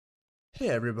Hey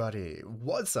everybody,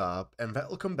 what's up and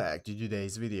welcome back to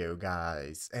today's video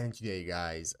guys. And today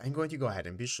guys, I'm going to go ahead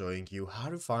and be showing you how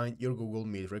to find your Google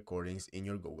Meet recordings in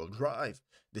your Google Drive.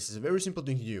 This is a very simple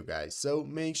thing to do guys, so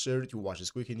make sure to watch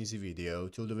this quick and easy video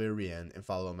till the very end and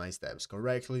follow my steps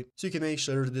correctly so you can make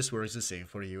sure this works the same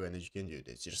for you and that you can do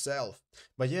this yourself.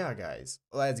 But yeah guys,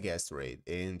 let's get straight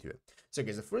into it. So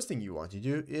guys, the first thing you want to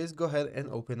do is go ahead and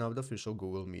open up the official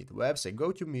Google Meet website.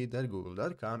 Go to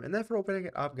meet.google.com, and after opening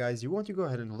it up guys, you want to go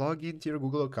ahead and log into your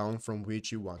Google account from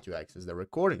which you want to access the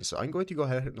recording. So I'm going to go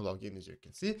ahead and log in, as you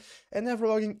can see, and after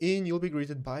logging in, you'll be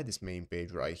greeted by this main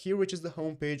page right here, which is the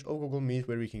home page of Google Meet,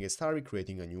 where we can get started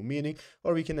creating a new meeting,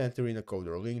 or we can enter in a code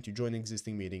or link to join an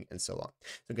existing meeting and so on.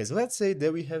 So guys, let's say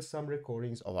that we have some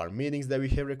recordings of our meetings that we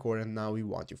have recorded, and now we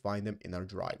want to find them in our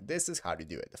drive. This is how to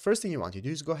do it. The first thing you want to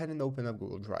do is go ahead and open up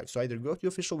Google Drive. So either go to the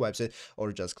official website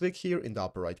or just click here in the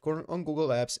upper right corner on Google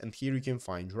Apps, and here you can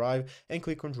find Drive and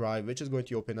click on Drive, which is going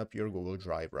to open up your Google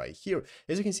Drive right here.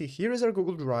 As you can see, here is our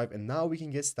Google Drive, and now we can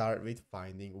get started with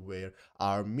finding where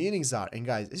our meetings are. And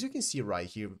guys, as you can see right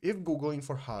here, if googling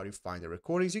for how to find the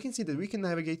recordings, you can see that we can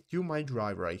navigate to my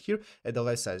drive right here at the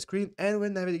left side of the screen, and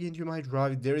when navigating to my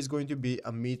drive, there is going to be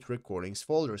a Meet Recordings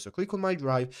folder. So click on my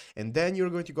drive, and then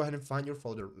you're going to go ahead and find your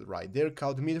folder right there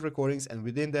called Meet Recordings, and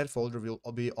within that folder will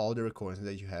be all the recordings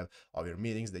that you have of your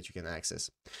meetings that you can access.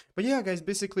 But yeah guys,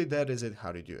 basically that is it,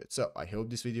 how to do it. So I hope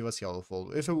this video was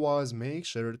helpful. If it was, make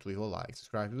sure to leave a like,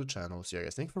 subscribe to the channel. So yeah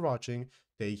guys, thanks for watching,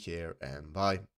 take care, and bye.